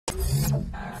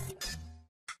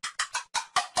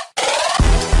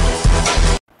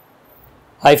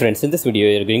Hi friends, in this video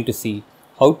you are going to see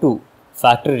how to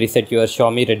factory reset your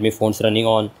Xiaomi Redmi phones running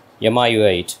on MIUI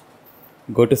 8.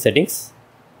 Go to settings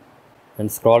and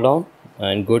scroll down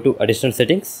and go to additional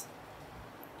settings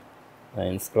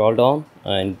and scroll down,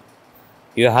 and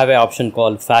you have an option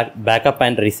called backup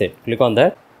and reset. Click on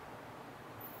that,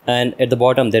 and at the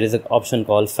bottom there is an option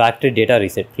called factory data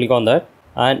reset. Click on that,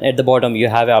 and at the bottom you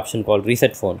have an option called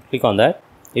reset phone. Click on that.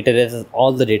 It erases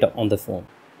all the data on the phone.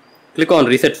 Click on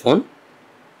reset phone.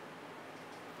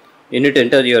 You need to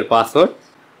enter your password.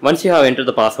 Once you have entered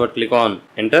the password, click on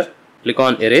enter, click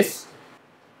on erase.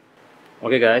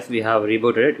 Okay guys, we have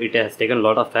rebooted it. It has taken a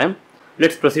lot of time.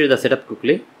 Let's proceed the setup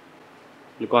quickly.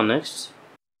 Click on next.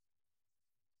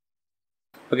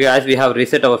 Okay guys, we have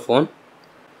reset our phone.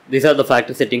 These are the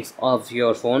factory settings of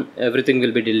your phone. Everything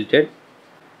will be deleted.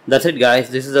 That's it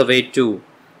guys. This is a way to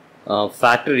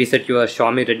factory reset your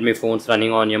Xiaomi Redmi phones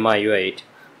running on MIUI 8.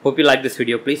 Hope you like this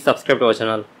video. Please subscribe to our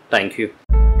channel. Thank you.